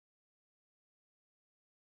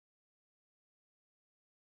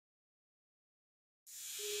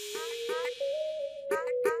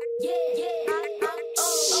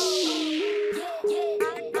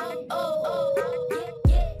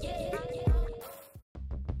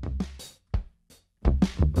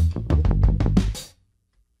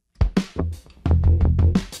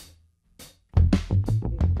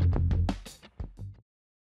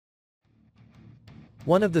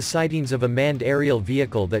One of the sightings of a manned aerial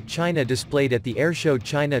vehicle that China displayed at the Airshow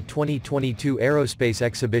China 2022 aerospace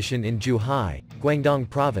exhibition in Zhuhai, Guangdong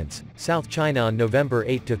Province, South China on November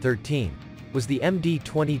 8–13, was the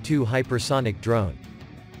MD22 hypersonic drone.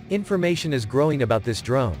 Information is growing about this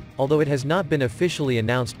drone, although it has not been officially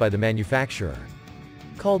announced by the manufacturer.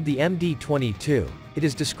 Called the MD22, it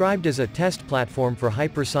is described as a test platform for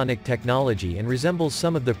hypersonic technology and resembles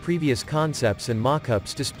some of the previous concepts and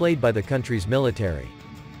mockups displayed by the country's military.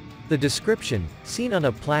 The description, seen on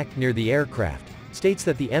a plaque near the aircraft, states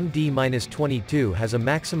that the MD22 has a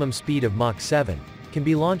maximum speed of Mach 7, can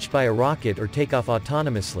be launched by a rocket or take off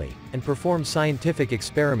autonomously, and perform scientific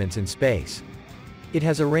experiments in space. It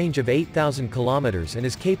has a range of 8,000 kilometers and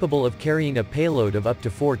is capable of carrying a payload of up to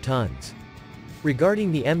 4 tons.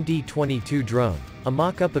 Regarding the MD22 drone, a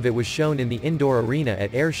mock-up of it was shown in the indoor arena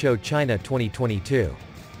at Airshow China 2022.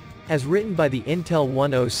 As written by the Intel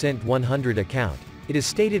 10-Cint100 account, it is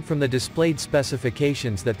stated from the displayed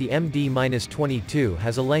specifications that the MD22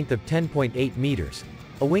 has a length of 10.8 meters,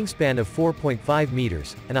 a wingspan of 4.5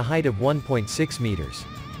 meters, and a height of 1.6 meters.